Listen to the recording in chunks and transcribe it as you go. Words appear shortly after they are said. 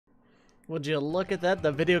Would you look at that?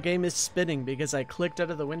 The video game is spinning because I clicked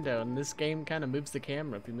out of the window, and this game kind of moves the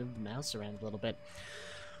camera if you move the mouse around a little bit.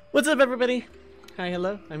 What's up, everybody? Hi,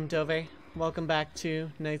 hello, I'm Dove. Welcome back to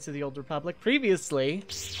Knights of the Old Republic. Previously,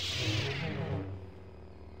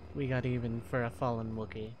 we got even for a fallen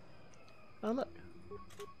Wookiee. Oh, look.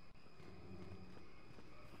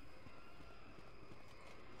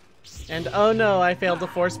 And oh no, I failed the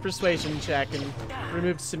force persuasion check and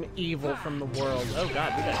removed some evil from the world. Oh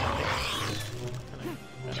god, we got hello?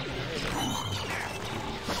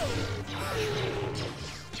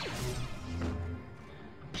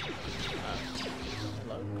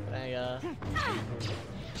 Can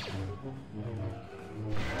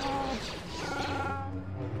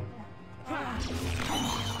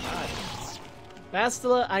I,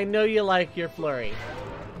 Bastila, I know you like your flurry.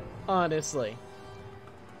 Honestly.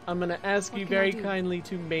 I'm gonna ask you very kindly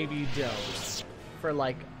to maybe don't. For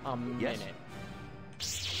like a minute.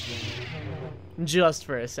 Just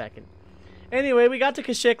for a second. Anyway, we got to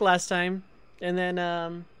Kashyyyk last time. And then,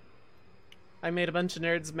 I made a bunch of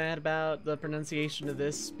nerds mad about the pronunciation of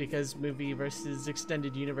this because movie versus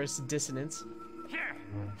extended universe dissonance.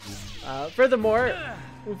 Furthermore,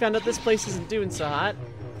 we found out this place isn't doing so hot.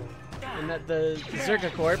 And that the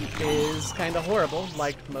Czerka Corp is kind of horrible,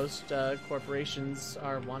 like most corporations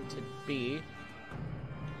are wont to be.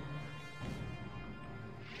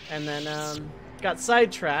 And then got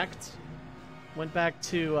sidetracked, went back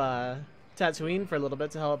to Tatooine for a little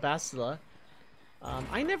bit to help Bastila.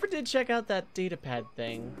 I never did check out that datapad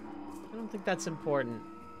thing. I don't think that's important.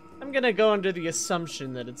 I'm gonna go under the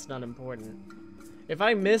assumption that it's not important. If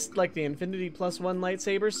I missed like the Infinity +1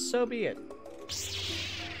 lightsaber, so be it.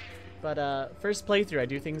 But, first playthrough, I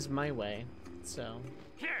do things my way, so.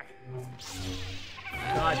 God,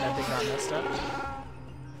 that thing got messed up.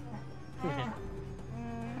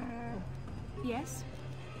 Yes?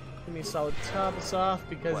 Give me a solid top us off,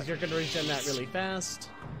 because you're gonna regen that really fast.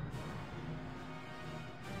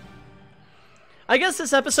 I guess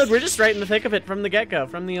this episode, we're just right in the thick of it from the get-go,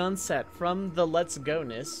 from the onset, from the let's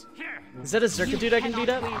go-ness. Is that a Czerka dude I can beat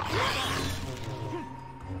up?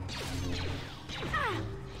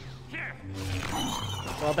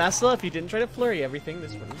 Well, Bastila, if you didn't try to flurry everything,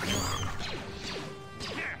 this wouldn't.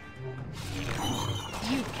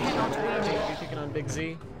 You cannot win. You're picking on Big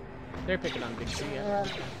Z. They're picking on Big Z, yeah.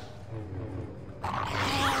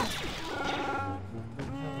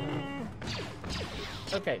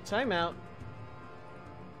 Okay, time out.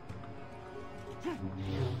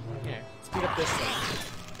 Here, speed up this thing.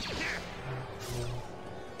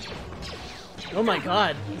 Oh my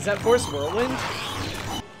god, is that Force Whirlwind?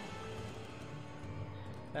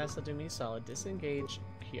 Bastila, do me solid. Disengage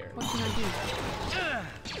here. What can I do?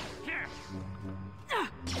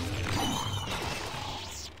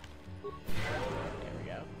 There we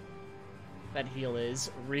go. That heal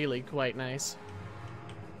is really quite nice.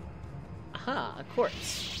 Aha, a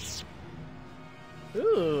corpse.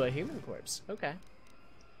 Ooh, a human corpse. Okay.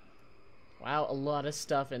 Wow, a lot of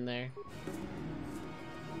stuff in there.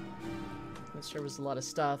 That sure was a lot of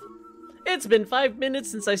stuff. It's been 5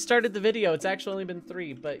 minutes since I started the video. It's actually only been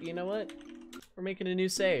 3, but you know what? We're making a new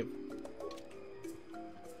save.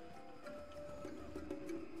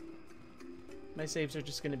 My saves are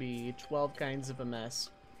just gonna be 12 kinds of a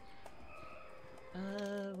mess.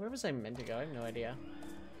 Where was I meant to go? I have no idea.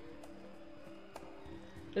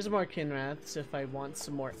 There's more Kinraths if I want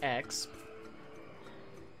some more X.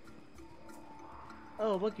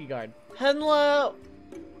 Oh, Wookiee Guard. Hello!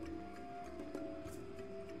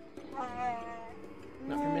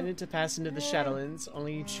 Not permitted to pass into the Shadowlands.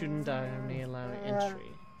 Only Chundar may allow entry.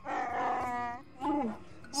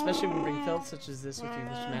 Especially when you bring filth such as this with you,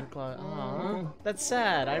 this man claw. Aww, that's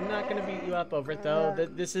sad. I'm not gonna beat you up over it though.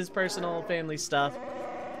 This is personal family stuff.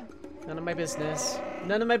 None of my business.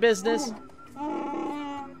 None of my business.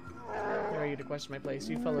 Who are you to question my place?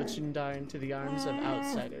 You follow Chundar into the arms of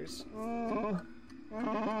outsiders.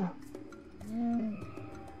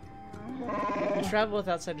 You travel with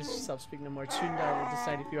outsiders yourself, speak no more. Chundar will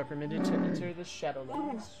decide if you are permitted to enter the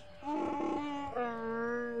Shadowlands.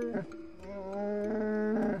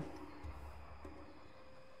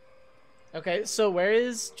 Okay, so where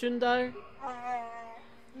is Chundar?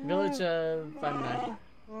 Village of Vamnak.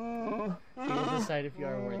 You will decide if you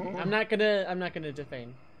are worthy. I'm not gonna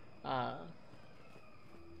defame. I'm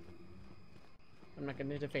not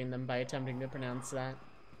gonna defame them by attempting to pronounce that.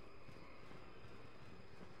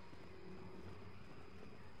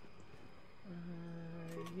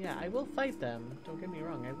 Yeah, I will fight them. Don't get me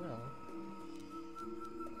wrong, I will.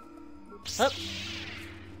 Up.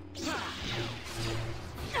 Yes.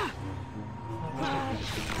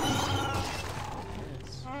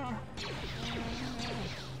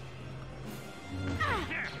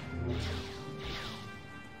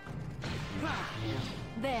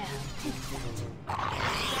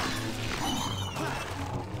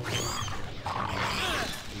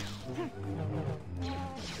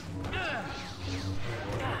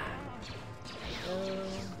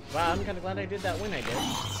 Wow, I'm kind of glad I did that when I did.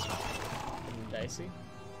 Dicey.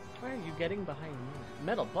 Why are you getting behind me?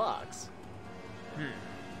 Metal box?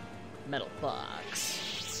 Metal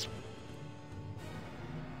box.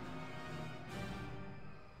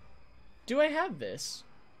 Do I have this?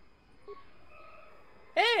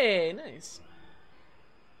 Hey, nice.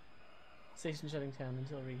 Station shutting down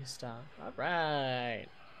until restock. Alright.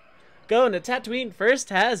 Going to Tatooine first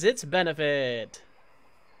has its benefit.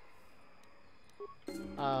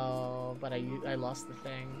 Oh, but I lost the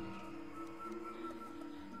thing.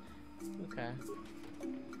 Okay.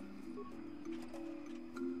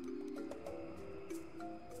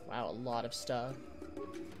 Wow, a lot of stuff.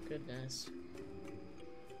 Goodness.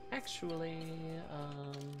 Actually,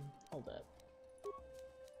 hold up.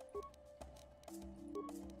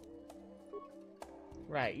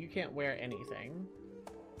 Right, you can't wear anything.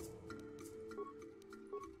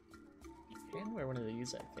 You can wear one of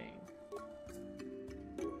these, I think.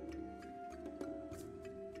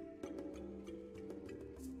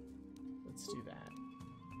 Let's do that.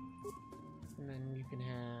 And then you can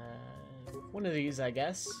have one of these, I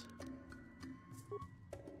guess.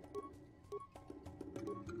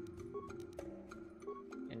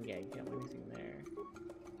 And yeah, you can't wear anything there.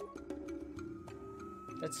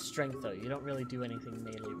 That's strength, though. You don't really do anything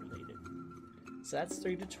melee related. So that's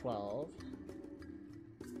 3 to 12.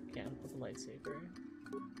 Can't with the lightsaber.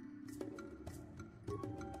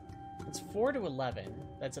 It's 4 to 11.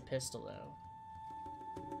 That's a pistol, though.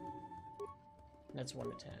 That's 1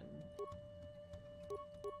 to 10.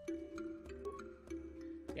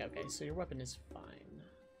 Yeah, okay, so your weapon is fine.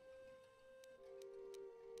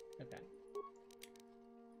 Okay.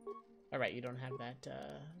 Alright, you don't have that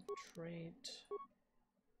trait.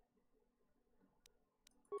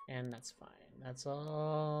 And that's fine. That's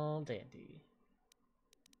all dandy.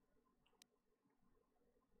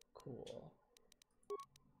 Cool.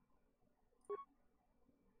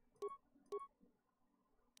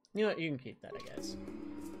 You know what? You can keep that, I guess.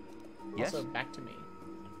 Yes? Also, back to me.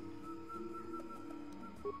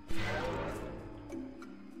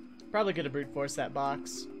 Probably could have brute forced that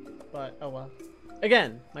box, but oh well.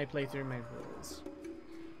 Again, my playthrough, my rules.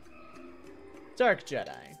 Dark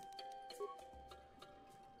Jedi.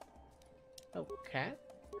 Okay.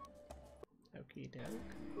 Okie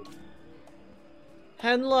doke.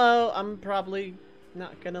 Hello, I'm probably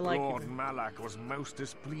not gonna like Lord you. Malak was most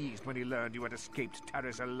displeased when he learned you had escaped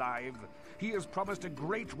Taris alive. He has promised a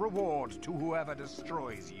great reward to whoever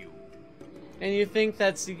destroys you. And you think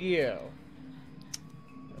that's you?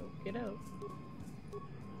 Okie doke.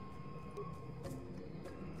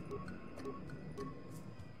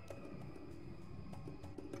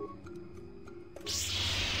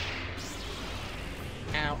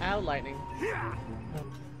 Ow, ow, lightning.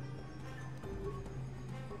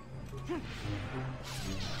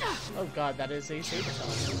 Oh god, that is a saber tone.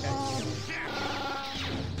 Okay.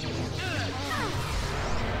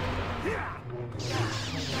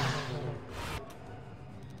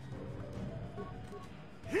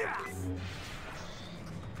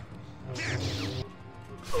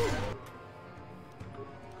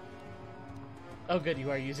 Oh good,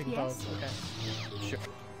 you are using both. Okay. Sure.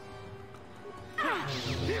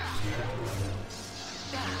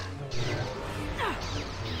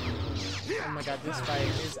 Oh my god, this fight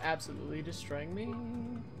is absolutely destroying me.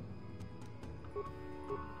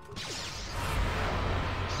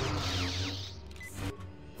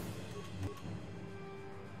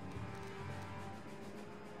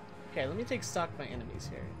 Okay, let me take stock of my enemies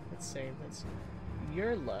here. Let's say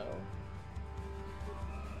you're low.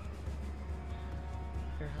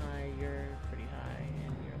 You're high, you're pretty high,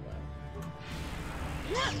 and you're low.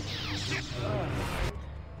 Oh.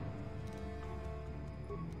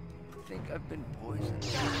 I think I've been poisoned.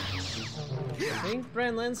 Think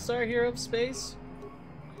Brand Landstar, hero of space?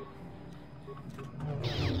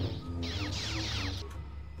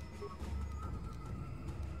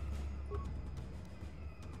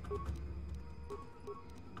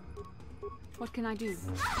 What can I do? You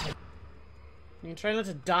can try not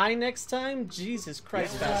to die next time? Jesus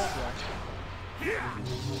Christ, fast flush.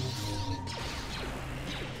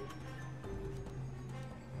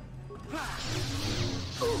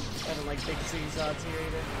 I don't like big Z-Zods here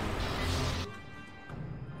either.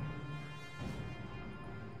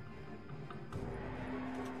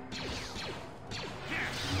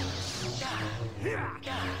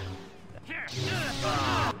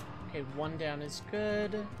 Okay, one down is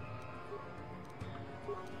good.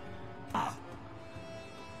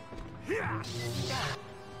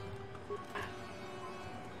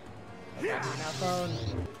 Okay, now phone.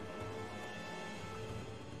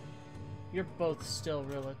 You're both still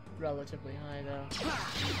relatively high, though.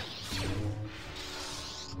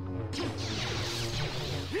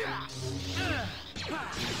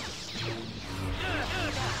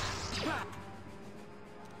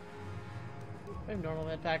 I have normal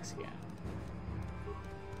med packs? Yeah.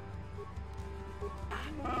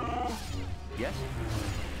 Yes?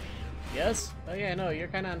 Yes? Oh yeah, no, you're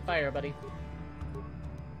kinda on fire, buddy.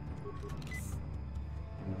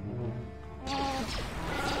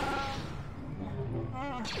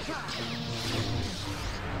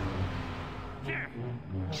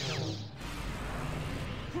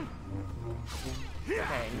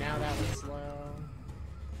 Okay, now that one's low.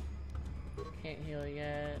 Can't heal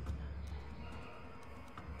yet.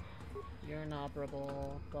 You're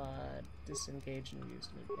inoperable, but disengage and use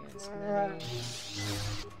an advanced medi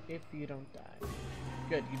if you don't die.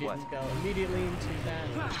 Good, you didn't go immediately into that.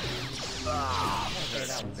 Okay,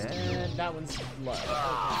 that one's dead. That one's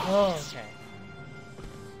low. Okay.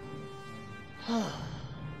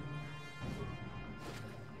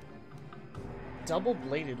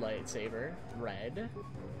 Double-bladed lightsaber, red.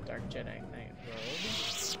 Dark Jedi Knight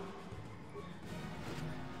robe.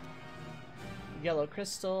 Yellow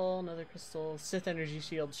crystal, another crystal. Sith energy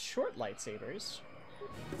shield, short lightsabers.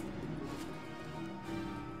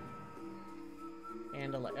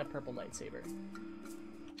 And a purple lightsaber.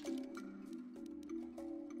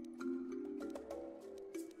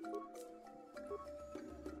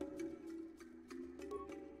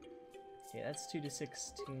 Okay, that's 2 to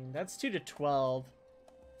 16. That's 2 to 12.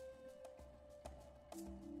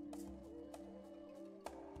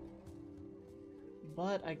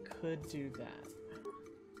 But I could do that.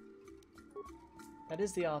 That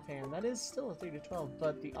is the offhand. That is still a 3 to 12,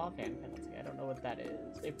 but the offhand penalty, I don't know what that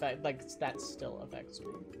is. If that, like, that still affects me.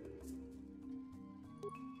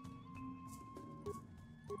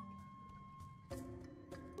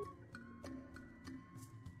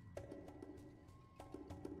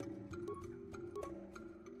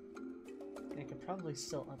 I could probably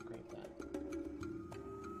still upgrade that.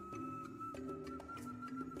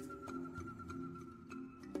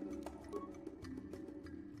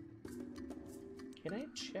 Can I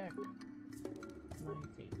check my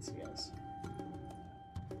feats? Yes.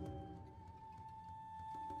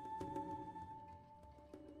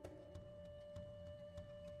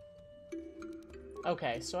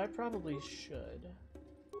 Okay, so I probably should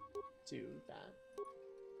do that.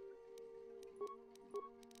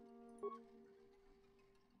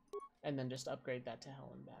 And then just upgrade that to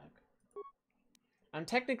hell and back. I'm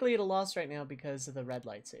technically at a loss right now because of the red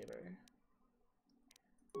lightsaber.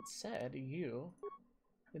 It said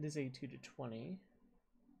it is a 2 to 20.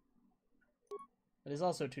 It is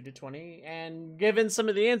also 2 to 20, and given some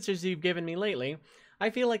of the answers you've given me lately, I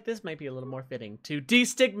feel like this might be a little more fitting to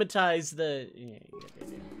destigmatize the...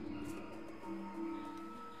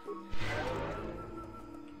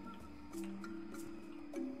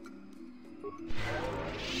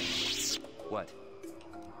 What?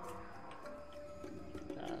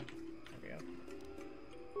 There we go.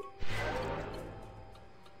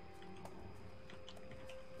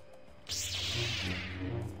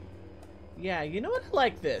 Yeah, you know what? I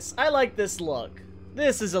like this. I like this look.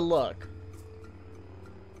 This is a look.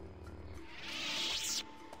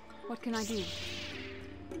 What can I do?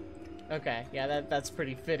 Okay, yeah, that's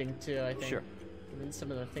pretty fitting too, I think. Sure. Given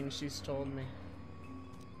some of the things she's told me.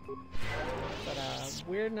 But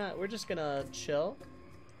we're just gonna chill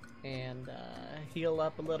and heal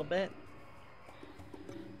up a little bit.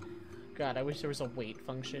 God, I wish there was a wait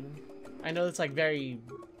function. I know it's like very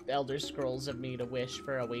Elder Scrolls of me to wish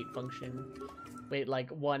for a wait function. Wait like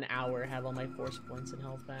 1 hour, have all my force points and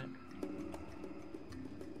health back.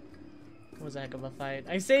 It was a heck of a fight.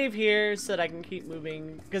 I save here so that I can keep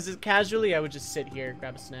moving, because casually I would just sit here,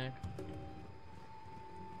 grab a snack.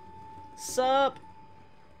 Sup?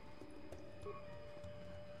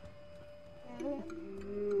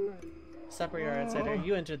 Sup, where you are, outsider.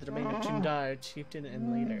 You entered the domain of Chundar, chieftain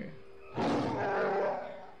and leader.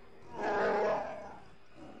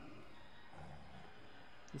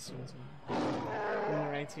 When you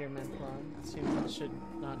write to your Menplon, Susan should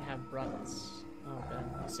not have brought this. Oh, Ben.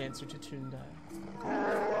 Let's answer to Chundar.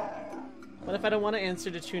 What if I don't want to answer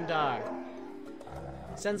to Chundar?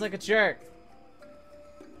 Sounds like a jerk.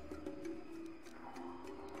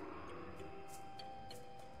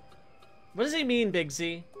 What does he mean, Big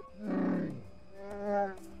Z?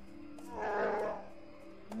 Yeah,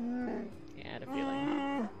 I had a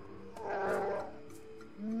feeling.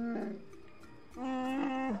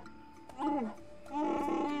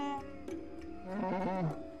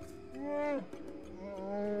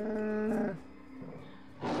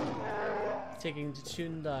 Taking to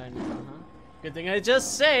Chundar now, huh? Good thing I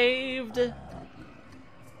just saved!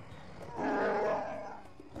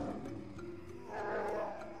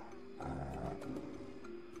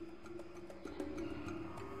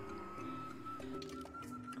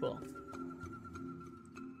 Cool.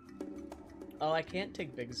 Oh, I can't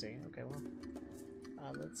take Big Z. Okay, well.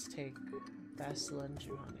 Let's take Bastila and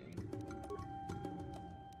Juhani.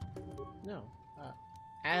 No.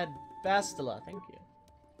 Add Bastila, thank you.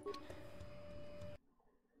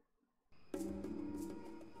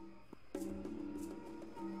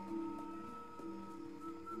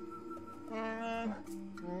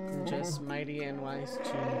 Just mighty and wise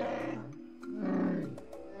Chunda.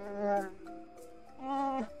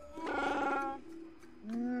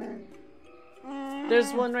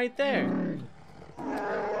 There's one right there.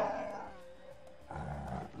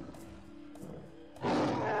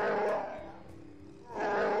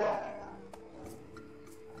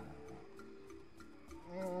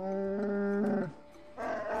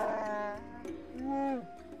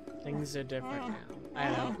 Things are different now. I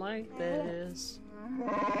don't like this.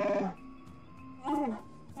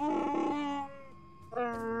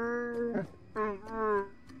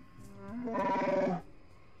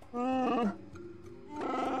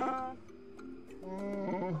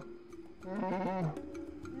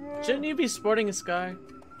 Shouldn't you be sporting a scar?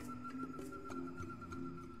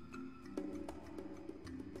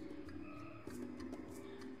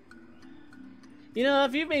 You know,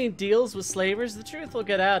 if you've made deals with slavers, the truth will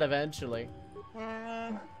get out eventually.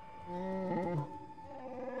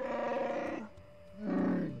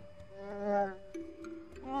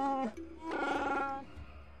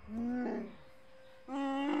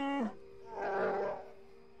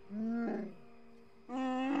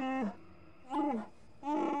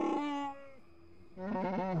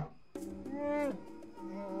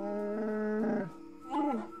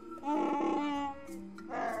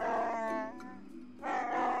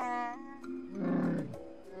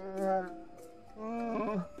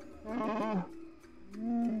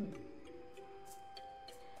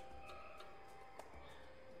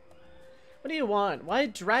 What do you want? Why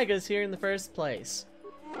drag us here in the first place?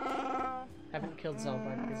 Haven't killed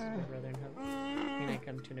Zalbar because of my brother and hope. When I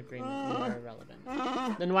come to an agreement, you are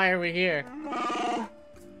irrelevant. Then why are we here?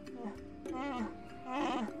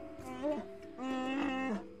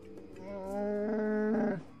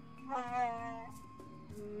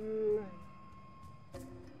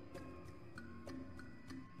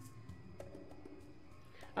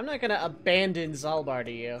 I'm not gonna abandon Zalbar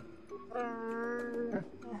to you.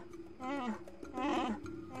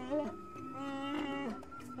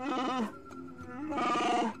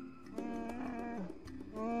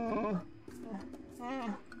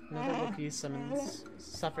 Another Wookiee summons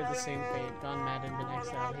suffered the same fate, gone mad and been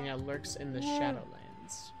exiled. He now lurks in the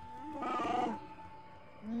Shadowlands.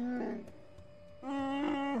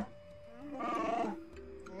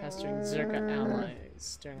 Pestering Zerka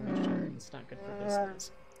allies during mission. It's not good for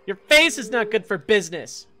business. Your face is not good for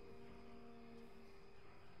business!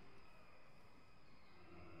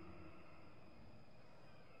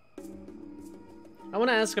 I want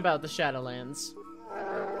to ask about the Shadowlands.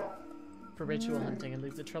 For ritual hunting and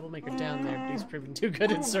leave the troublemaker down there, but he's proving too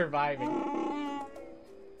good at surviving.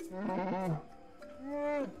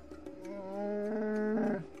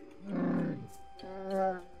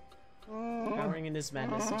 Cowering in his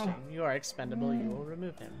madness and shame. You are expendable, you will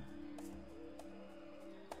remove him.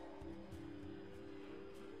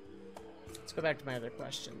 Let's go back to my other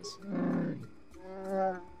questions.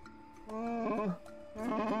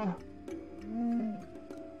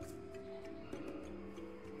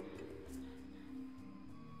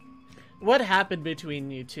 What happened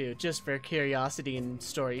between you two, just for curiosity and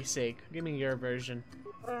story's sake? Give me your version.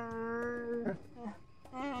 For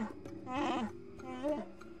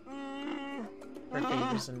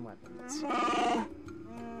favors and weapons.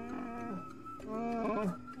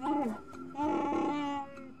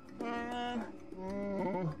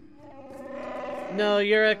 No,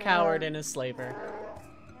 you're a coward and a slaver.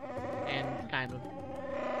 And kind of...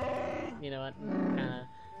 You know what? Kinda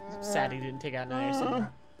sad he didn't take out Naya or something.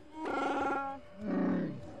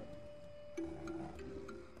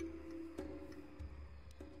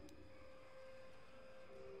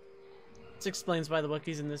 This explains why the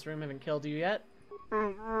Wookiees in this room haven't killed you yet.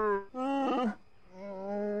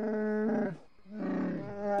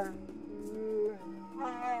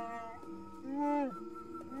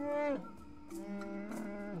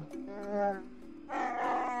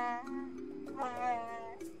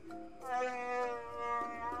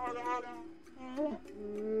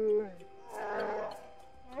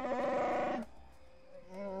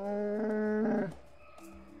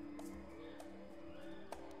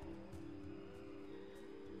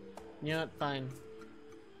 You know what? Fine.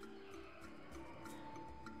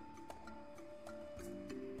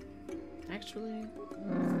 Actually...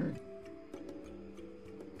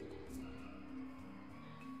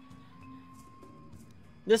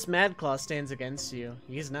 This Madclaw stands against you.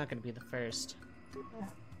 He's not going to be the first.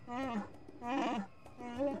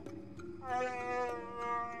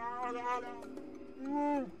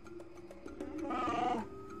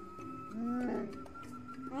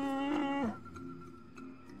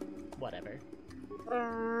 Whatever.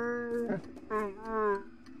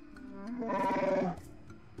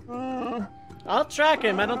 I'll track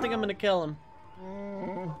him. I don't think I'm gonna kill him.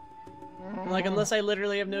 Like, unless I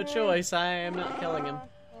literally have no choice, I am not killing him.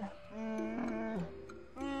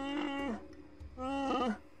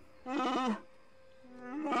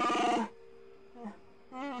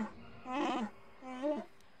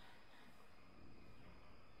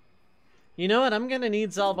 You know what? I'm gonna need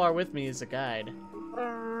Zalbar with me as a guide.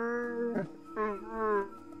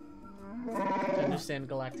 To understand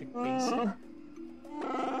Galactic Basic.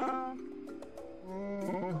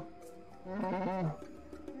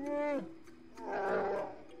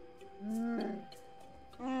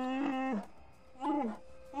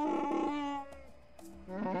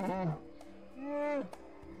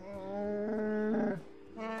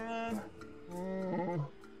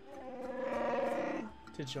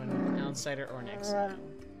 To join with an outsider or an exile.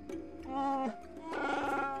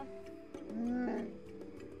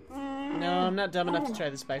 No, I'm not dumb enough to try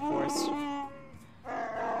this by force.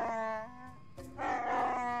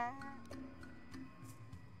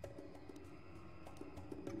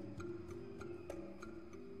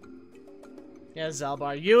 Yeah,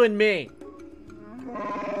 Zalbar, you and me!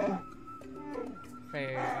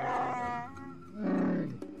 Fair.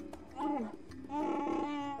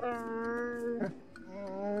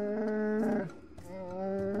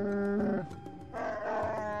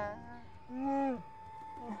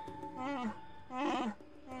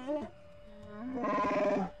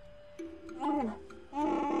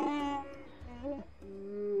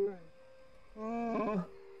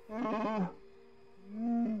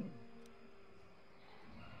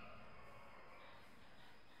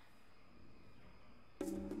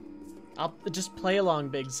 I'll just play along,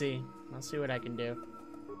 Big Z. I'll see what I can do.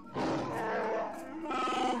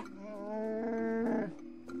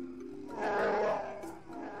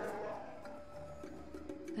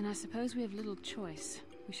 Then I suppose we have little choice.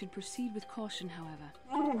 We should proceed with caution, however.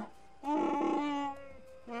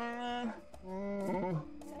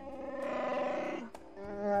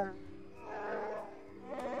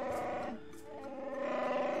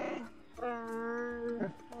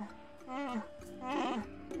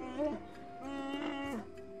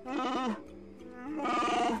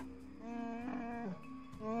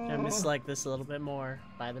 I dislike this a little bit more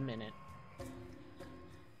by the minute.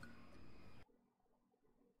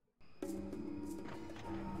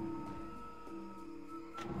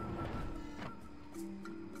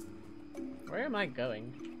 Where am I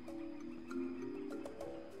going?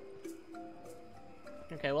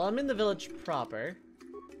 Okay, well, I'm in the village proper.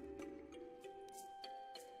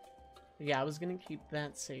 Yeah, I was gonna keep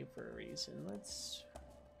that safe for a reason. Let's...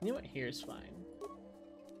 You know what? Here's fine.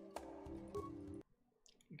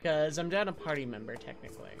 Because I'm down a party member,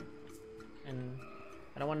 technically. And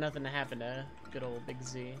I don't want nothing to happen to good old Big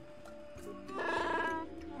Z.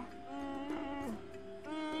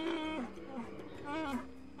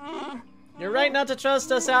 You're right not to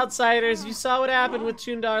trust us outsiders. You saw what happened with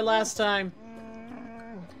Chundar last time.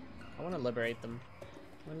 I want to liberate them.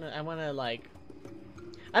 I want to, like...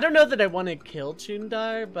 I don't know that I want to kill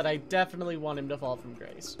Chundar, but I definitely want him to fall from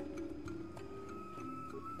grace.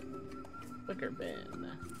 Booker bin.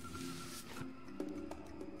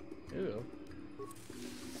 Ooh.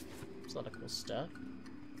 There's a lot of cool stuff.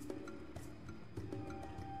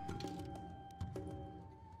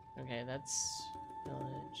 Okay, that's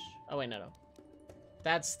village. Oh wait, no.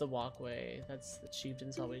 That's the walkway. That's the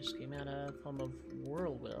chieftain's hall we just came out of. Home of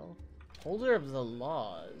Whirlwill. Holder of the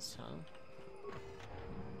laws, huh?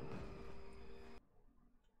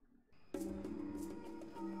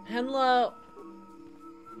 Henlo!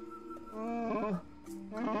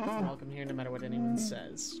 Welcome here no matter what anyone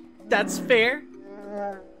says. That's fair!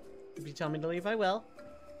 If you tell me to leave, I will.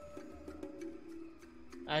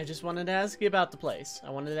 I just wanted to ask you about the place. I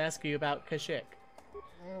wanted to ask you about Kashyyyk.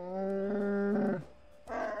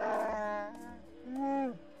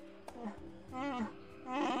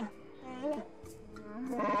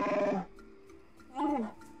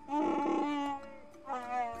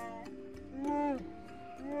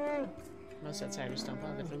 Most outsiders don't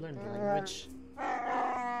bother to learn the language.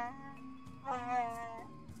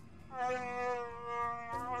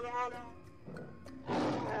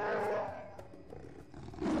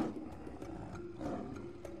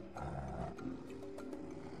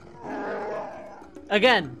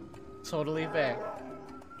 Again, totally fair.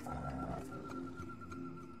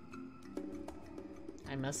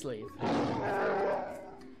 I must leave.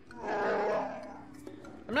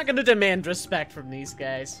 I'm not gonna demand respect from these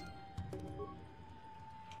guys.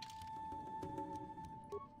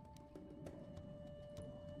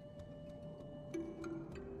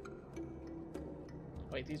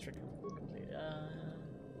 Wait, these are complete.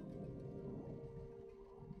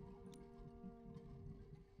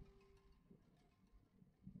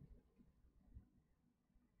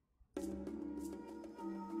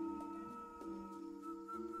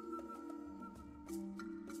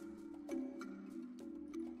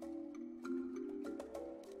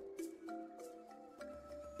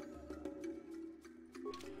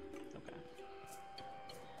 Okay.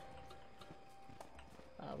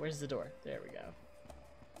 Where's the door? There we go.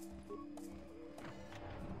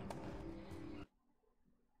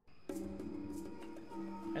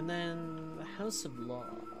 And then the House of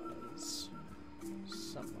Laws.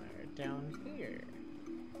 Somewhere down here.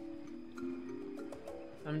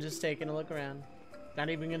 I'm just taking a look around. Not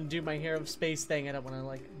even gonna do my Hero of Space thing. I don't want to,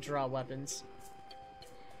 like, draw weapons.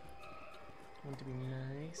 I want to be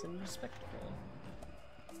nice and respectful.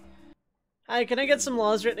 Hi, can I get some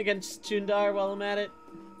laws written against Chundar while I'm at it?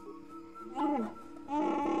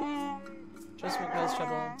 Trust what cause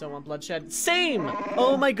trouble, don't want bloodshed. Same!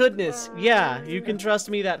 Oh my goodness. Yeah, you can trust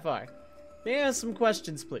me that far. May I ask some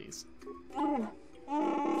questions, please?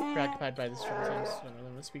 Preoccupied by this trouble times, I don't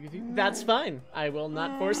want to speak with you. That's fine. I will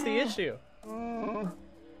not force the issue. Tell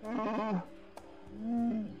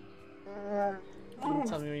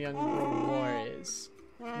me what young war is.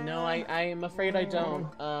 No, I am afraid I don't.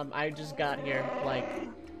 I just got here, like,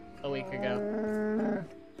 a week ago.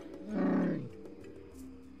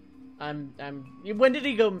 When did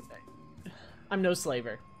he go? I'm no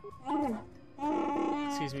slaver.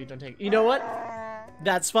 Excuse me, don't take. You know what?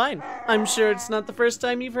 That's fine. I'm sure it's not the first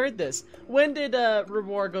time you've heard this. When did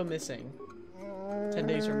Rewar go missing? 10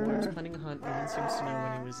 days or more. He was planning a hunt. No one seems to know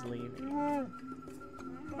when he was leaving.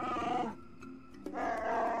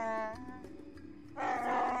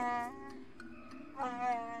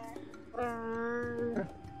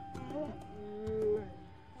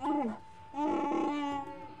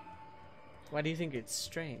 Why do you think it's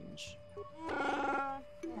strange?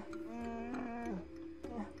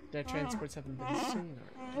 Their transports haven't been seen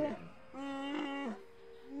already.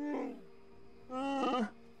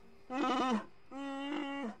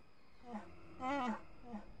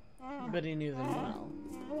 But he knew them well.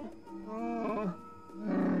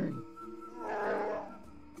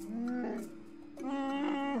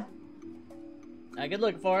 I could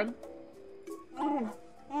look for him.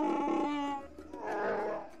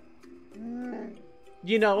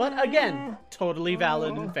 You know what? Again, totally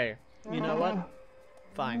valid and fair. You know what?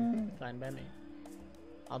 Fine. Fine by me.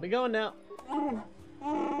 I'll be going now. I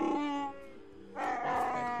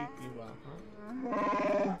keep you well,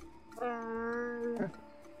 huh?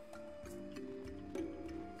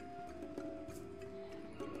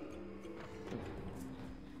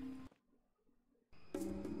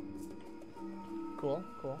 Cool,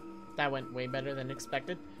 cool. That went way better than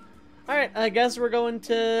expected. Alright, I guess we're going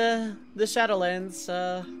to the Shadowlands.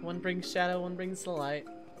 One brings shadow, one brings the light.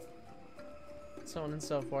 So on and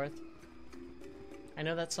so forth. I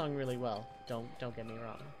know that song really well. Don't get me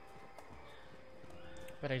wrong.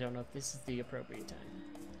 But I don't know if this is the appropriate time.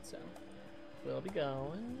 So, we'll be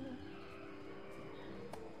going.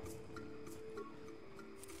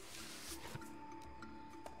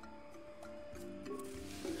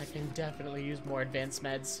 I can definitely use more advanced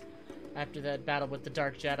meds after that battle with the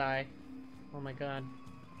Dark Jedi. Oh my god.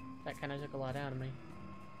 That kind of took a lot out of me.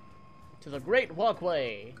 To the Great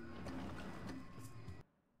Walkway!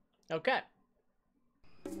 Okay.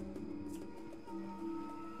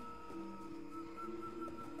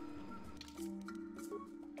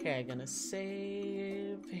 Okay, gonna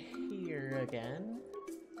save here again.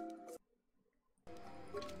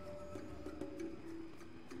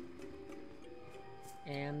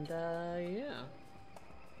 And, yeah.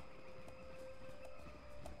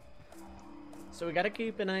 So we gotta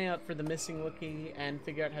keep an eye out for the missing Wookiee and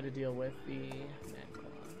figure out how to deal with the Madclaw.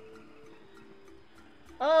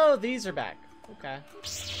 Oh, these are back. Okay.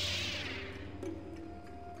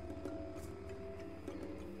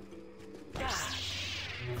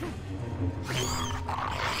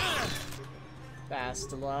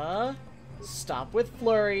 Bastila, stop with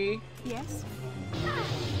flurry. Yes?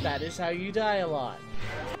 That is how you die a lot.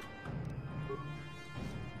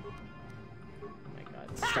 Oh my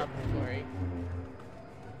god, stop with flurry.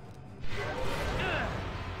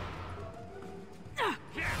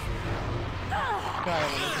 God, I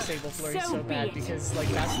wanted to Sable Flurry So so be bad it. because like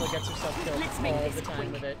Bastila gets herself killed Let's make all this the time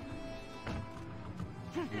quick. with it.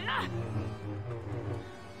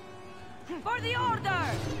 For the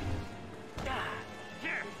order!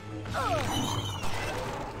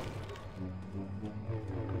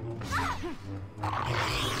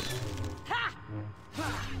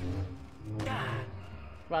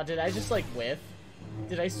 Wow, did I just like whiff?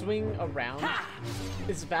 Did I swing around?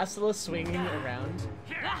 Is Bastila swinging around?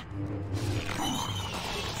 God.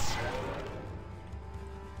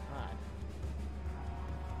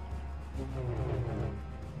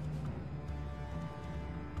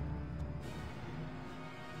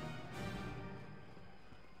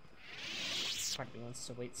 Part of me wants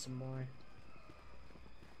to wait some more.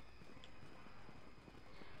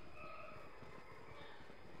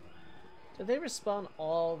 Do they respawn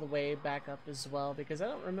all the way back up as well? Because I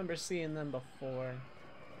don't remember seeing them before.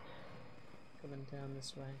 Coming down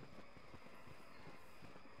this way.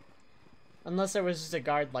 Unless there was just a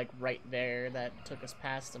guard like right there that took us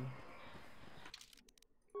past them.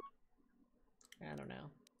 I don't know.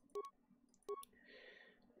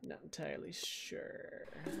 Not entirely sure.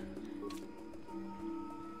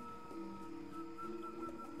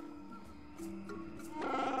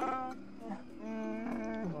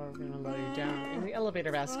 Or we're gonna lower you down in the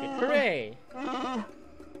elevator basket. Hooray!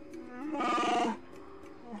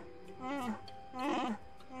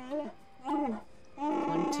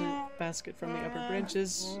 Climb to basket from the upper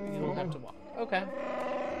branches. You'll have to walk. Okay.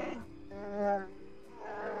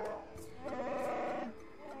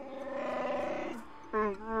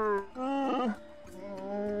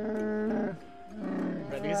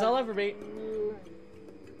 Ready as I'll ever be.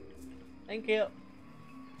 Thank you.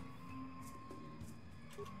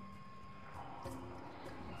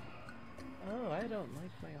 Oh, I don't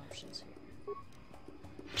like my options here.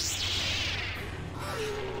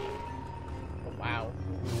 Oh, wow.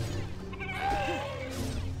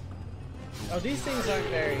 Oh, these things aren't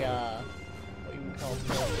very, what you would call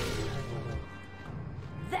filthy.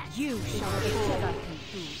 That you shall be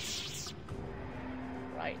complete.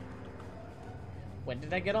 Right. When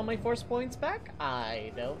did I get all my force points back?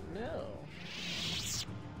 I don't know.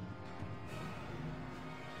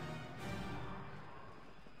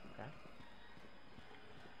 Okay.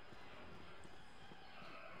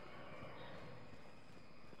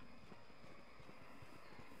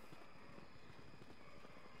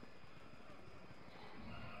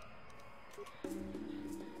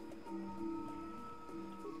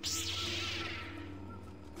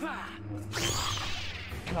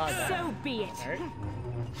 God, that So be it. hurt.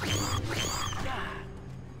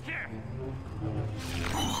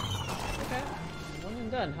 Okay. One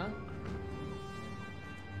and done, huh?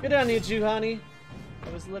 Good on you, Juhani. I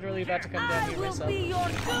was literally about to come down I here will myself. be your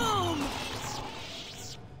doom!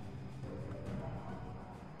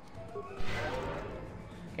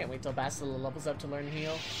 Can't wait till Bastila levels up to learn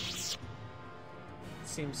heal.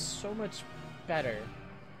 Seems so much better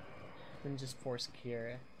than just Force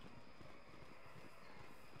Cure.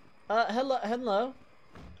 Hello.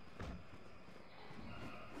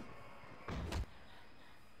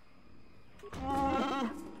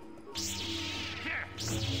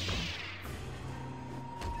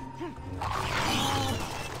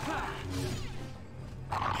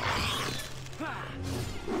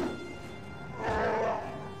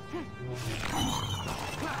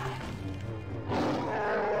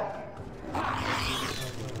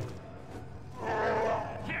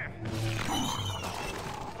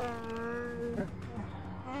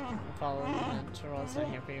 Following the natural, it's not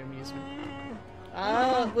here for your amusement.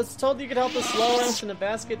 Was told you could help us lower us in a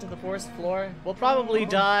basket to the forest floor. We'll probably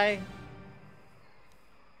die.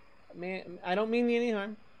 I don't mean you any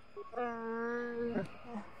harm.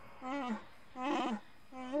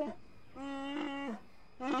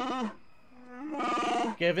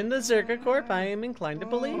 Given the Zerka Corp, I am inclined to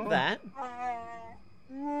believe that.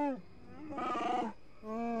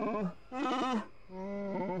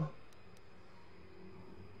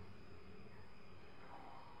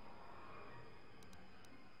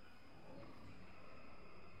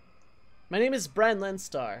 My name is Brian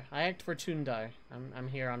Lenstar. I act for Tundar. I'm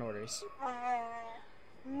here on orders.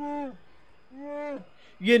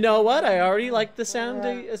 You know what? I already like the sound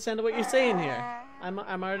of what you're saying here. I'm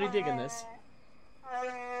already digging this.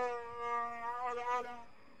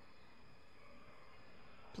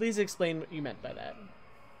 Please explain what you meant by that.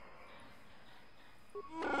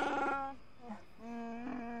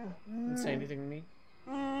 Didn't say anything to me.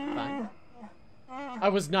 Fine. I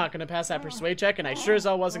was not gonna pass that persuade check, and I sure as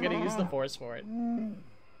hell wasn't gonna use the force for it.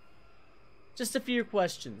 Just a few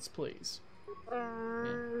questions, please.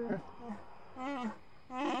 Yeah.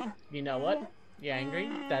 You know what? You angry?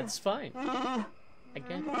 That's fine. I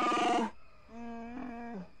get it.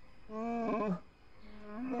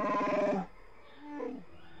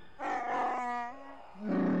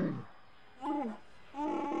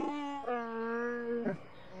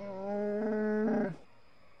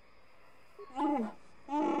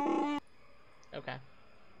 Okay.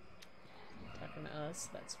 Talking to us,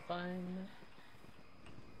 that's fine.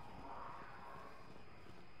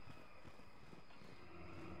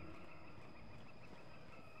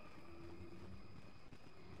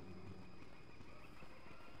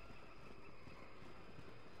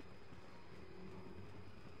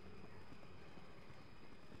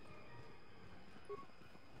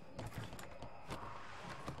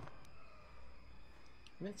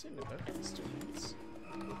 That's in the book instruments.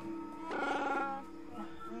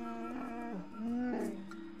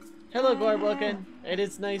 Hello, Gorbwoken. It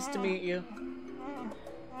is nice to meet you.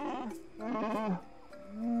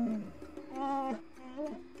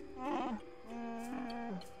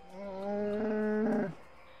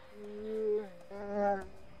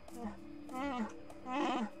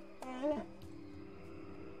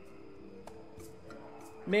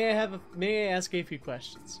 May I ask a few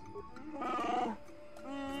questions?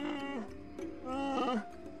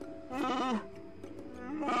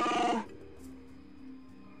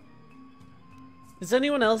 Has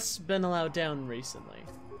anyone else been allowed down recently?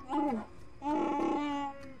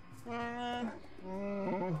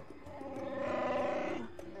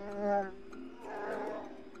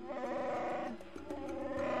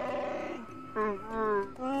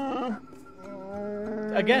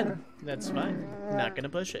 Again, that's fine. Not gonna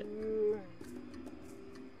push it.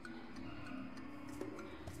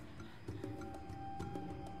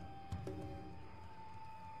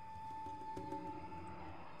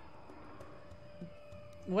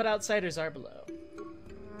 What outsiders are below?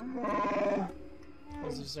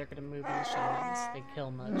 Those are circuit and moving Shadowlands. They kill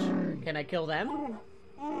much. Can I kill them?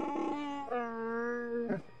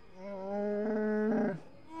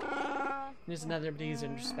 There's another, but he's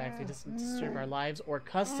introspect. He doesn't disturb our lives or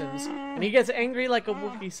customs, and he gets angry like a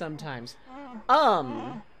Wookiee sometimes.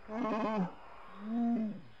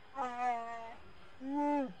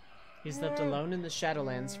 He's lived alone in the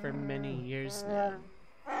Shadowlands for many years now.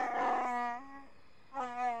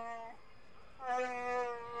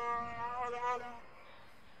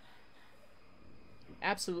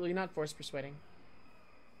 Absolutely not force persuading.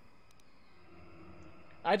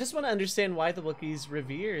 I just want to understand why the Wookiees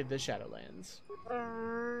revere the Shadowlands.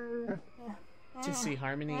 To see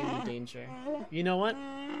harmony and danger. You know what?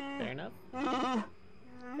 Fair enough.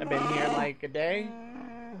 I've been here like a day.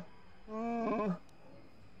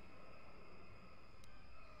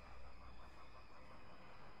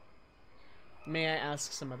 May I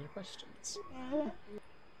ask some other questions?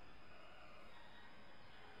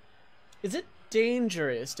 Is it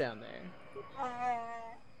dangerous down there?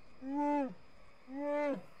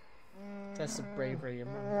 Test of bravery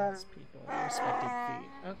among these people. Respected feat.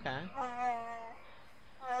 Okay.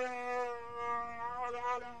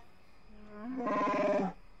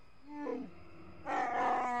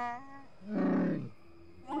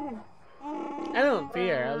 I don't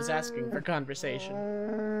fear. I was asking for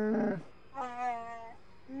conversation.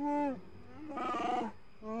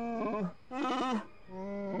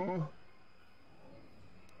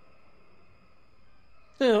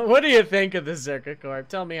 What do you think of the Zerka Corp?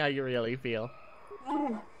 Tell me how you really feel.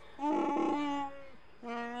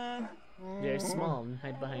 They're small and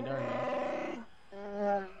hide behind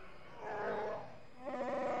armor.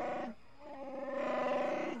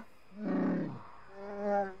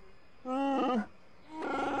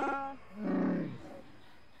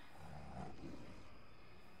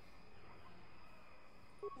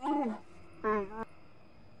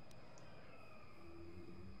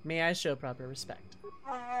 May I show proper respect?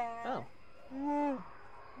 Oh.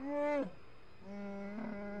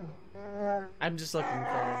 I'm just looking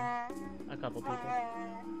for a couple people.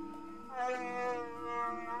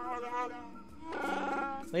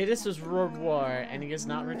 Latest was World War, and he has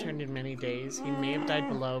not returned in many days. He may have died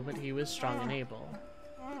below, but he was strong and able.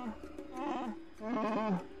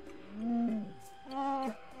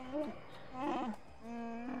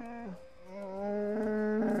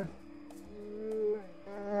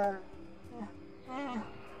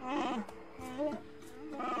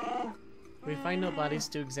 We find no bodies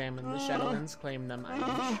to examine. The Shadowlands claim them,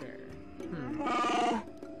 I'm sure.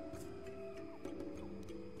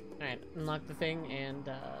 Alright, unlock the thing and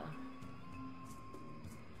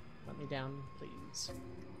let me down, please.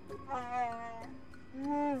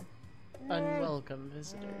 Unwelcome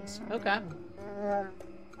visitors. Okay.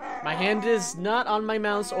 My hand is not on my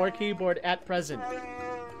mouse or keyboard at present.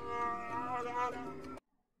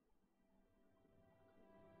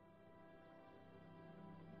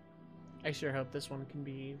 I sure hope this one can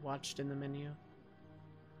be watched in the menu.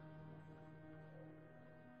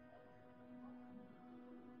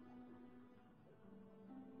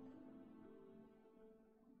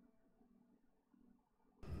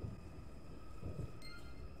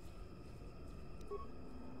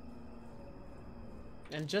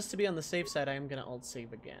 And just to be on the safe side, I am gonna alt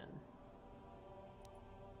save again.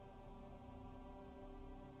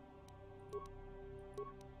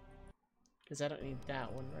 Because I don't need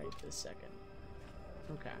that one right this second.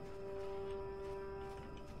 Okay.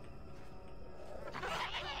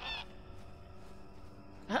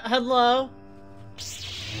 Hello?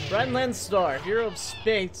 Brenland Star, Hero of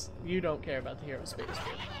Space. You don't care about the Hero of Space,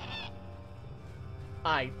 dude.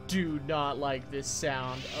 I do not like this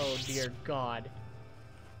sound. Oh dear God.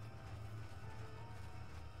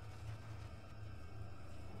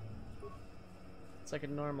 It's like a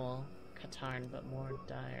normal Katarn, but more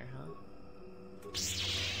dire, huh?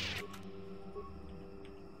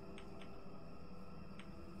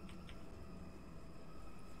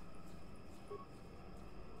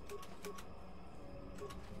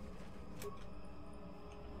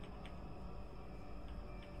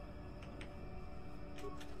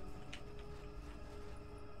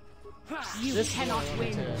 You This cannot one I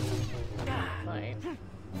win. wanted to fight.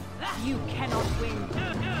 You cannot win.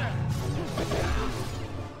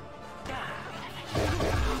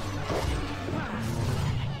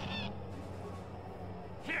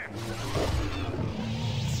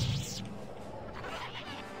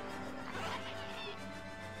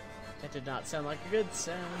 That did not sound like a good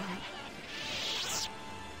sound.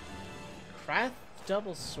 Craft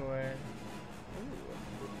double sword. Ooh,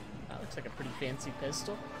 that looks like a pretty fancy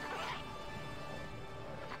pistol.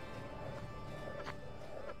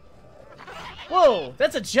 Whoa,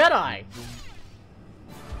 that's a Jedi!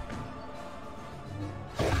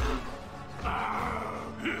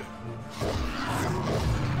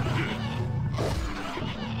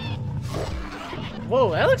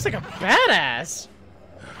 Whoa, that looks like a badass!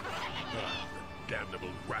 The damnable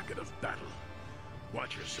racket of battle.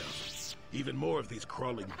 Watch yourself. Even more of these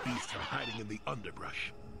crawling beasts are hiding in the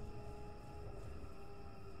underbrush.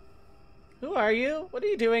 Who are you? What are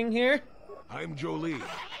you doing here? I'm Jolee.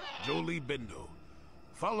 Jolee Bindo.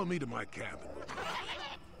 Follow me to my camp and we'll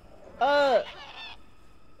talk.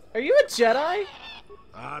 Are you a Jedi?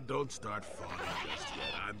 Don't start fawning just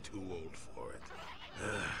yet. I'm too old for it.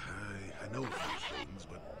 I know a few things,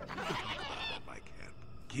 but we can talk about it at my camp.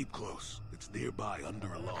 Keep close. It's nearby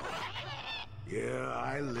under a log. Yeah,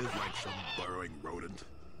 I live like some burrowing rodent.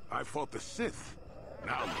 I fought the Sith.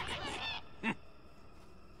 Now look at me.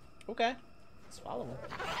 Okay, let's follow him.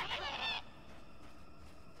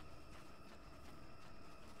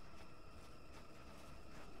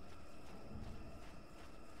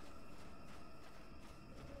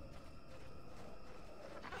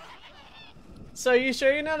 So you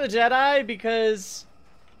sure you're not a Jedi? Because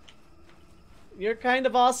you're kind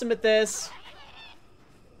of awesome at this.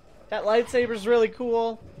 That lightsaber's really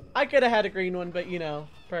cool. I could have had a green one, but you know,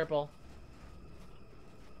 purple.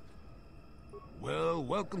 Well,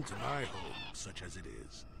 welcome to my home, such as it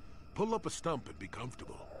is. Pull up a stump and be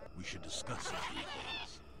comfortable. We should discuss a few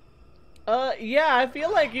things. Yeah, I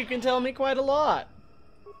feel like you can tell me quite a lot.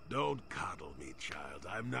 Don't coddle me, child.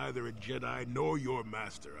 I'm neither a Jedi nor your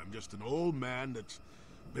master. I'm just an old man that's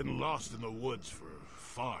been lost in the woods for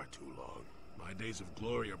far too long. My days of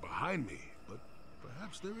glory are behind me, but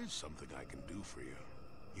perhaps there is something I can do for you.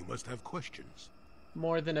 You must have questions.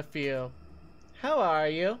 More than a few. How are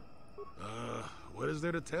you? What is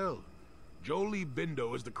there to tell? Jolee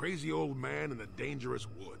Bindo is the crazy old man in the dangerous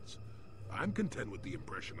woods. I'm content with the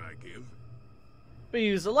impression I give. We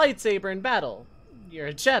use a lightsaber in battle. You're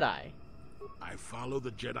a Jedi. I follow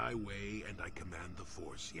the Jedi way and I command the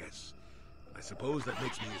Force, yes. I suppose that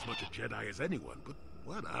makes me as much a Jedi as anyone, but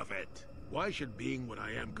what of it? Why should being what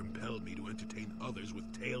I am compel me to entertain others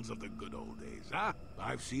with tales of the good old days, huh?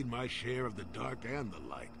 I've seen my share of the dark and the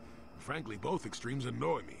light. Frankly, both extremes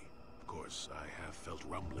annoy me. Of course, I have felt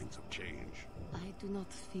rumblings of change. I do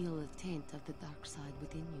not feel a taint of the dark side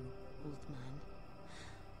within you, old man.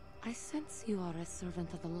 I sense you are a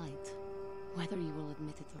servant of the light, whether you will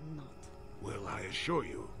admit it or not. Well, I assure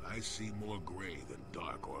you, I see more gray than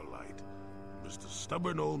dark or light. Just a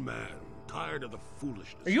stubborn old man, tired of the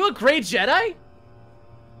foolishness. Are you a Grey Jedi?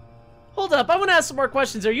 Hold up, I want to ask some more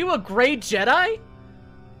questions. Are you a Grey Jedi?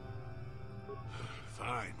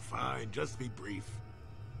 Fine, fine, just be brief.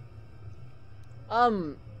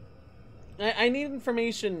 I need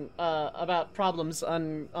information about problems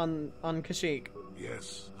on Kashyyyk.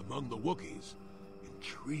 Yes, among the Wookiees.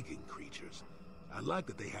 Intriguing creatures. I like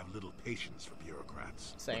that they have little patience for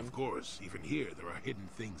bureaucrats. Same. But of course, even here, there are hidden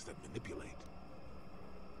things that manipulate.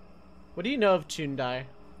 What do you know of Chundai?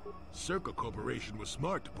 Circa Corporation was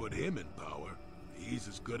smart to put him in power. He's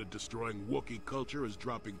as good at destroying Wookiee culture as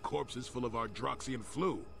dropping corpses full of Ardroxian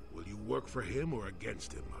flu. Will you work for him or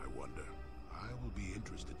against him, I wonder? I will be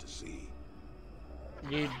interested to see.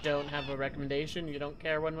 You don't have a recommendation? You don't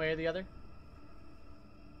care one way or the other?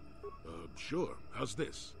 Sure. How's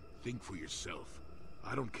this? Think for yourself.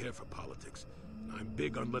 I don't care for politics. I'm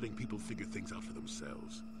big on letting people figure things out for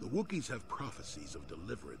themselves. The Wookiees have prophecies of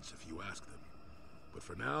deliverance if you ask them. But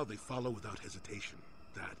for now, they follow without hesitation.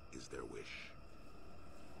 That is their wish.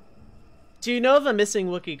 Do you know of a missing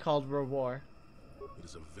Wookiee called Rewar? It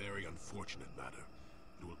is a very unfortunate matter.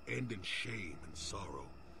 It will end in shame and sorrow.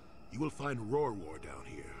 You will find Rorwar down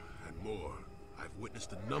here, and more. I've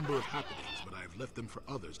witnessed a number of happenings, but I have left them for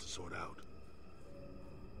others to sort out.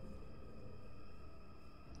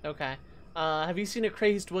 Okay. Have you seen a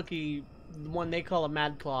crazed Wookiee, one they call a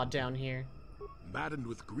Mad Claw, down here? Maddened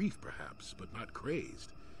with grief, perhaps, but not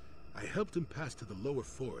crazed. I helped him pass to the lower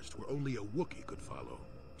forest where only a Wookiee could follow.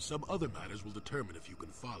 Some other matters will determine if you can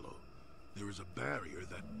follow. There is a barrier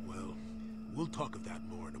that, well, we'll talk of that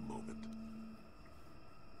more in a moment.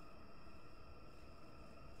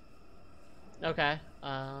 Okay,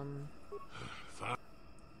 Fine.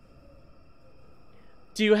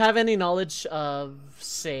 do you have any knowledge of,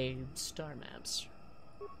 say, star maps?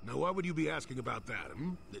 Now, why would you be asking about that,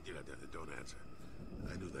 hmm? Don't answer.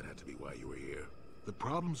 I knew that had to be why you were here. The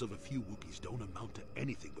problems of a few Wookiees don't amount to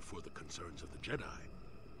anything before the concerns of the Jedi.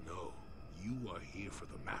 No, you are here for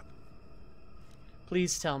the map.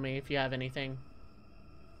 Please tell me if you have anything.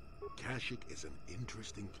 Kashyyyk is an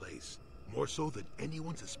interesting place, more so than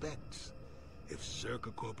anyone suspects. If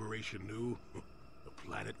Circa Corporation knew, the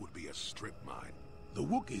planet would be a strip mine. The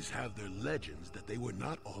Wookiees have their legends that they were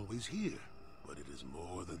not always here, but it is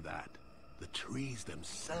more than that. The trees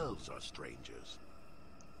themselves are strangers.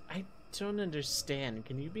 I don't understand.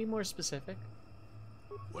 Can you be more specific?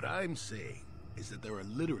 What I'm saying is that there are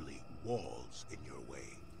literally walls in your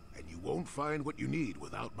way, and you won't find what you need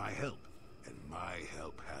without my help. And my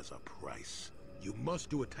help has a price. You must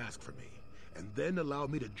do a task for me, and then allow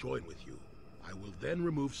me to join with you. I will then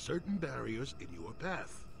remove certain barriers in your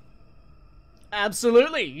path.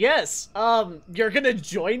 Absolutely, yes. You're gonna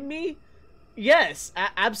join me? Yes,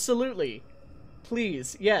 absolutely.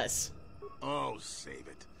 Please, yes. Oh, save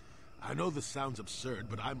it. I know this sounds absurd,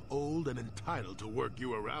 but I'm old and entitled to work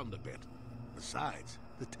you around a bit. Besides,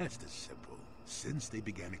 the test is simple. Since they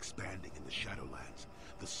began expanding in the Shadowlands,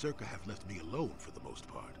 the Circa have left me alone for the most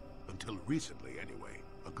part. Until recently, anyway.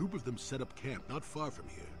 A group of them set up camp not far from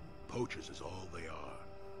here. Poachers is all they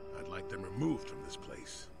are. I'd like them removed from this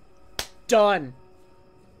place. Done.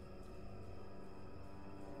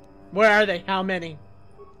 Where are they? How many?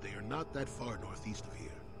 They are not that far northeast of here.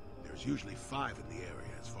 There's usually 5 in the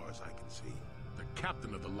area, as far as I can see. The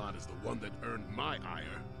captain of the lot is the one that earned my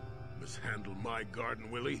ire. Mishandle my garden,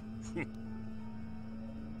 Willie.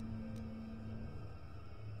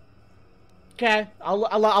 Okay,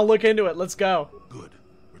 I'll look into it. Let's go. Good.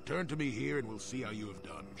 Return to me here and we'll see how you have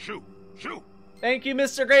done. Shoo! Shoo! Thank you,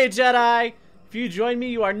 Mr. Grey Jedi. If you join me,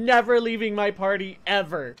 you are never leaving my party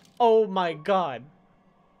ever. Oh my god.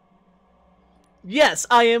 Yes,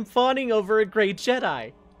 I am fawning over a Grey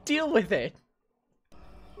Jedi. Deal with it.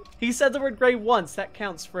 He said the word Grey once. That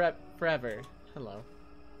counts forever. Hello.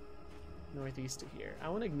 Northeast of here. I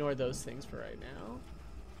want to ignore those things for right now.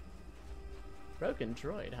 Broken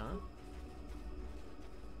droid, huh?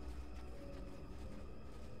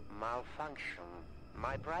 Malfunction.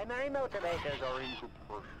 My primary motivators are into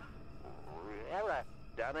push. Error.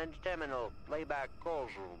 Damage terminal. Playback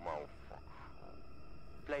causal malfunction.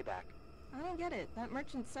 Playback. I don't get it. That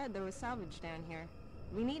merchant said there was salvage down here.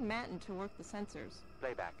 We need Matten to work the sensors.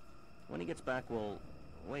 Playback. When he gets back, we'll...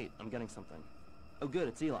 Wait, I'm getting something. Oh good,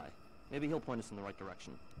 it's Eli. Maybe he'll point us in the right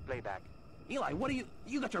direction. Playback. Eli, what are you...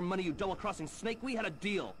 You got your money, you double-crossing snake. We had a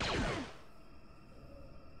deal.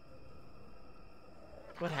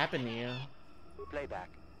 What happened to you? Playback.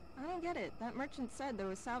 I don't get it. That merchant said there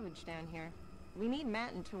was salvage down here. We need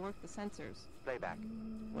Matten to work the sensors. Playback.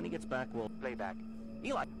 When he gets back, we'll... Playback.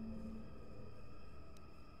 Eli!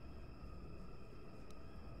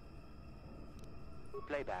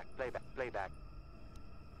 Playback. Playback. Playback.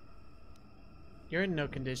 You're in no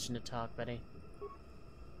condition to talk, buddy.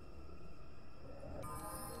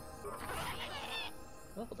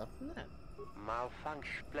 Leveled up from that.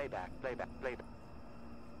 Malfunction. Playback. Playback. Playback.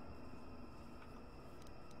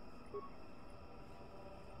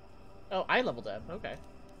 Oh, I leveled up. Okay.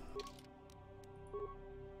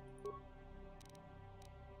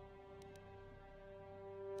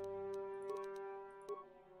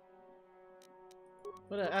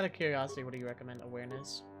 Out of curiosity, what do you recommend?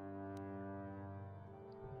 Awareness?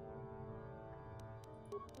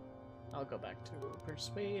 I'll go back to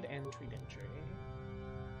Persuade and Treat Injury.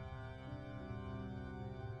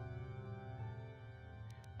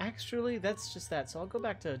 Actually, that's just that, so I'll go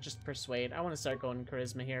back to just Persuade. I want to start going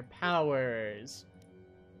Charisma here. Powers!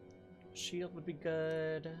 Shield would be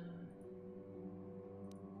good.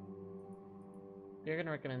 You're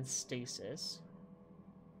gonna recommend Stasis.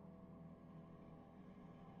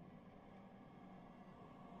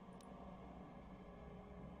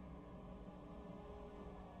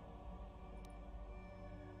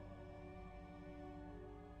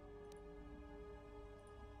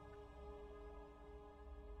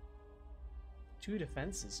 Two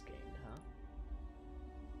defenses gained, huh?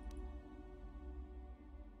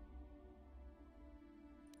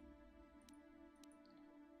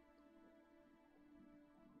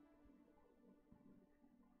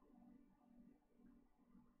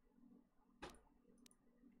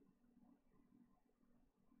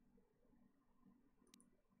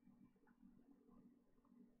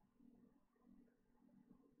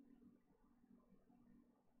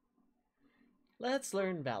 Let's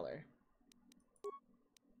learn Valor.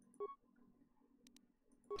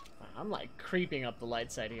 Wow, I'm like creeping up the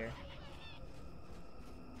light side here.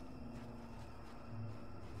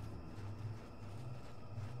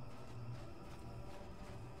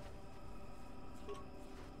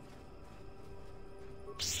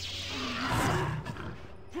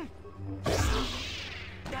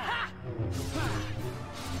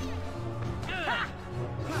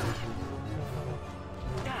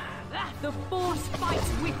 The Force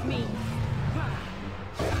fights with me!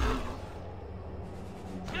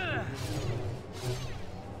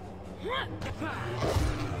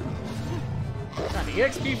 God, the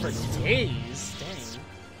EXP for days, dang.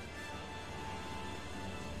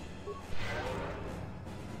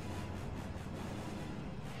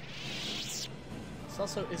 This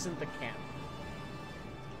also isn't the camp.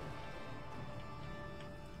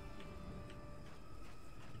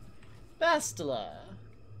 Bastila!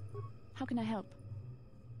 How can I help?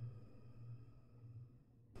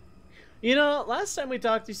 You know, last time we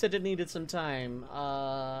talked you said it needed some time.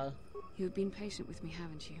 You've been patient with me,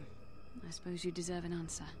 haven't you? I suppose you deserve an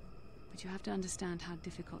answer. But you have to understand how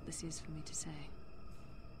difficult this is for me to say.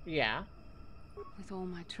 Yeah. With all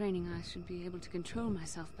my training, I should be able to control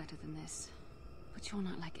myself better than this. But you're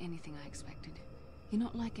not like anything I expected. You're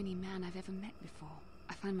not like any man I've ever met before.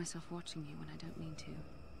 I find myself watching you when I don't mean to.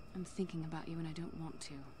 I'm thinking about you when I don't want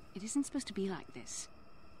to. It isn't supposed to be like this.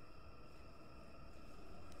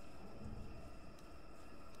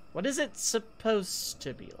 What is it supposed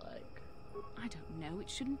to be like? I don't know. It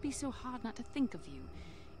shouldn't be so hard not to think of you.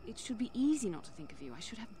 It should be easy not to think of you. I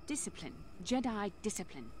should have discipline. Jedi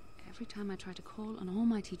discipline. Every time I try to call on all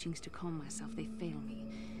my teachings to calm myself, they fail me.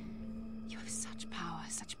 You have such power,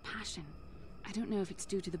 such passion. I don't know if it's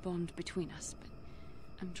due to the bond between us, but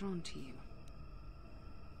I'm drawn to you.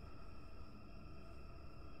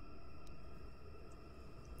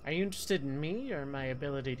 Are you interested in me or my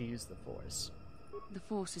ability to use the Force? The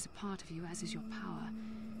Force is a part of you, as is your power.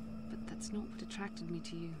 But that's not what attracted me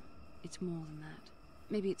to you. It's more than that.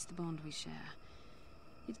 Maybe it's the bond we share.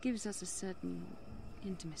 It gives us a certain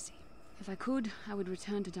intimacy. If I could, I would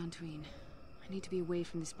return to Dantooine. I need to be away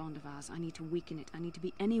from this bond of ours. I need to weaken it. I need to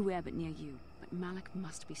be anywhere but near you. But Malak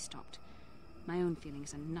must be stopped. My own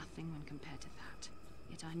feelings are nothing when compared to that.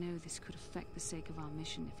 Yet I know this could affect the sake of our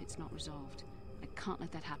mission if it's not resolved. I can't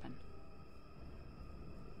let that happen.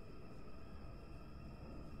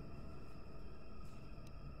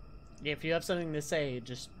 If you have something to say,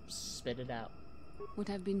 just spit it out. What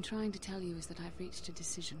I've been trying to tell you is that I've reached a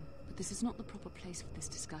decision, but this is not the proper place for this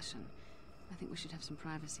discussion. I think we should have some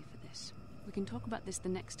privacy for this. We can talk about this the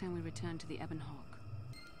next time we return to the Ebon Hawk.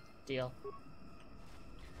 Deal.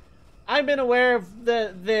 I've been aware of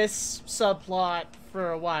this subplot for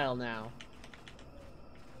a while now.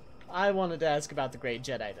 I wanted to ask about the Great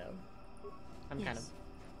Jedi, though. I'm kind of...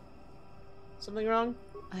 Something wrong?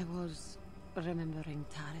 I was remembering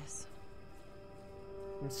Taris.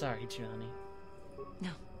 I'm sorry, Gianni.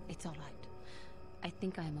 No, it's all right. I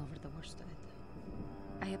think I am over the worst of it.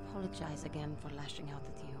 I apologize again for lashing out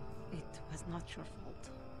at you. It was not your fault.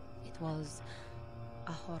 It was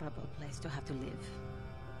a horrible place to have to live.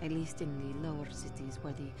 At least in the lower cities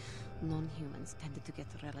where the non-humans tended to get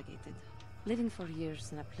relegated. Living for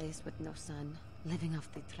years in a place with no sun, living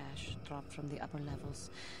off the trash dropped from the upper levels,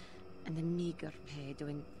 and the meager pay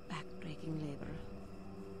doing back-breaking labor.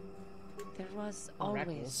 There was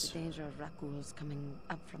always the danger of Rakuls coming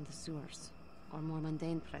up from the sewers, or more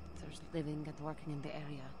mundane predators living and working in the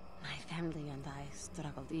area. My family and I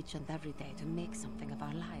struggled each and every day to make something of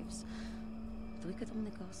our lives. But we could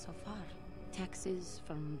only go so far. Taxes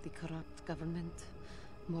from the corrupt government,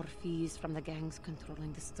 more fees from the gangs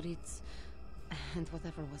controlling the streets, and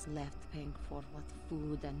whatever was left paying for what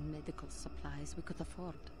food and medical supplies we could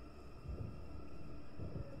afford.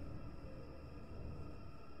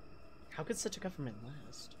 How could such a government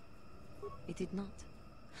last? It did not.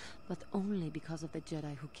 But only because of the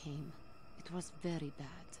Jedi who came. It was very bad.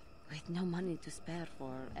 With no money to spare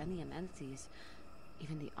for any amenities,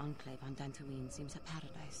 even the Enclave on Dantooine seems a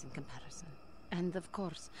paradise in comparison. And of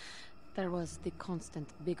course, there was the constant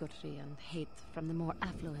bigotry and hate from the more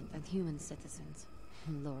affluent and human citizens,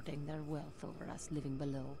 lording their wealth over us living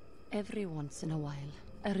below. Every once in a while,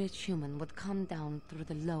 a rich human would come down through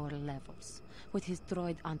the lower levels with his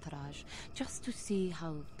droid entourage just to see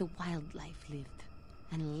how the wildlife lived,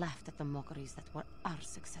 and laughed at the mockeries that were our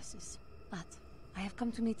successes. But I have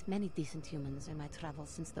come to meet many decent humans in my travels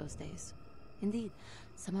since those days. Indeed,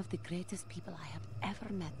 some of the greatest people I have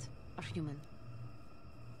ever met are human.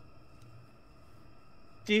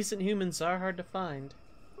 Decent humans are hard to find.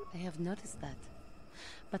 I have noticed that.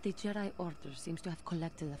 But the Jedi Order seems to have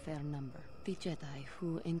collected a fair number. The Jedi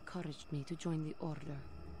who encouraged me to join the Order.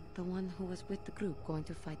 The one who was with the group going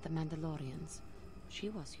to fight the Mandalorians. She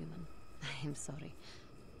was human. I am sorry.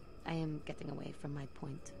 I am getting away from my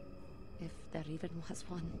point. If there even was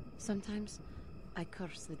one. Sometimes I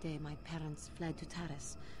curse the day my parents fled to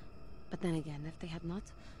Taris. But then again, if they had not,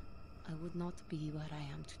 I would not be where I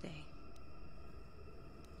am today.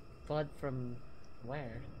 Fled from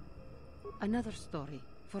where? Another story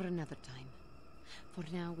for another time. For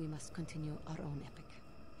now, we must continue our own epic.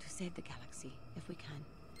 To save the galaxy, if we can.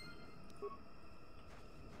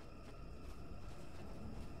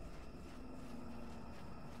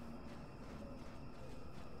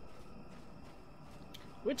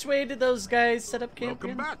 Which way did those guys set up camp?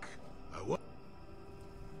 Welcome back.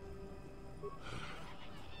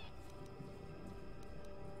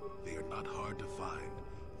 They are not hard to find.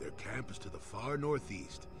 Their camp is to the far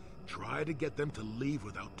northeast. Try to get them to leave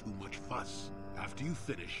without too much fuss. After you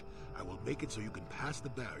finish, I will make it so you can pass the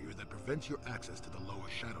barrier that prevents your access to the lower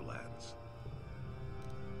Shadowlands.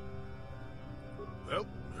 Well...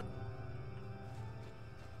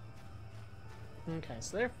 Okay,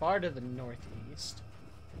 so they're far to the northeast.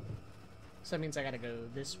 So that means I gotta go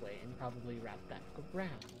this way and probably wrap back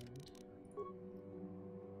around.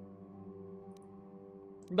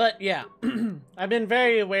 But yeah, I've been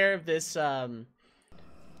very aware of this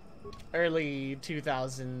early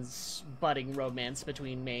 2000s budding romance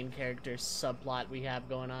between main characters subplot we have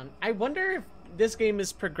going on. I wonder if this game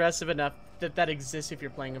is progressive enough that that exists if you're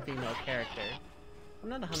playing a female character. I'm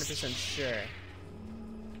not 100% sure.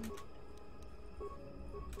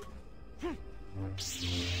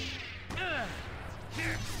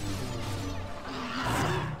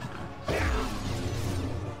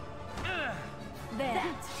 There,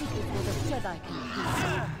 take it for the Jedi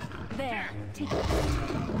can. There, take it.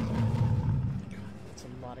 That's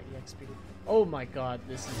a lot of EXP. Oh my god,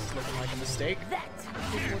 this is looking like a mistake. That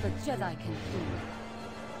is what the Jedi can do.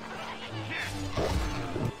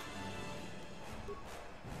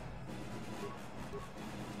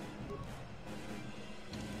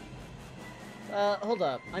 Hold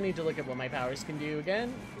up. I need to look at what my powers can do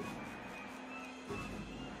again.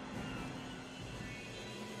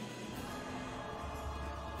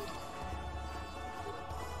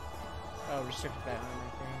 Oh, restricted that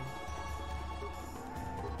memory thing.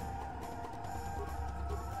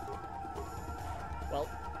 Well.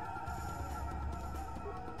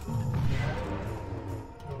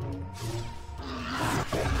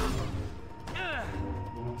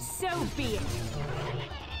 So be it.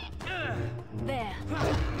 There.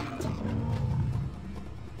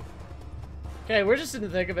 Okay, we're just in the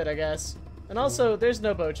thick of it, I guess. And also, there's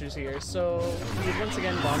no poachers here, so we've once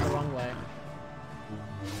again gone the wrong way.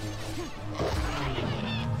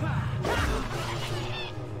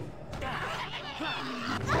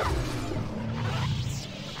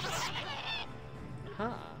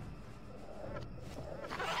 Huh.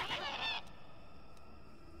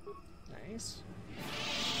 Nice.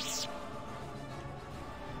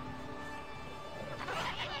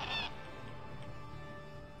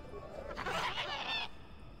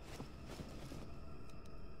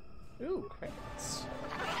 Ooh, credits.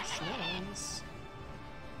 That's nice.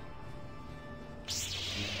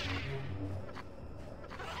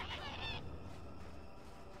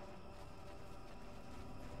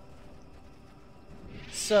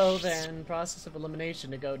 So then, process of elimination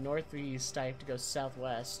to go northeast, I have to go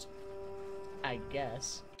southwest. I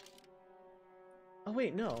guess. Oh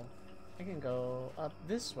wait, no. I can go up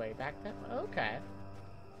this way, back that way. Okay.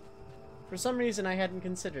 For some reason, I hadn't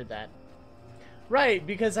considered that. Right,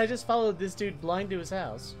 because I just followed this dude blind to his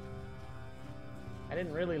house. I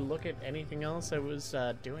didn't really look at anything else I was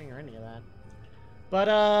doing or any of that.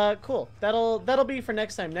 But, cool. That'll be for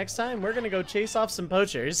next time. Next time, we're gonna go chase off some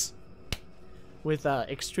poachers with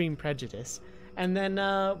extreme prejudice. And then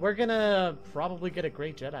we're gonna probably get a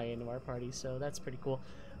great Jedi into our party, so that's pretty cool.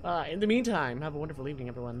 In the meantime, have a wonderful evening,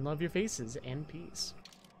 everyone. Love your faces, and peace.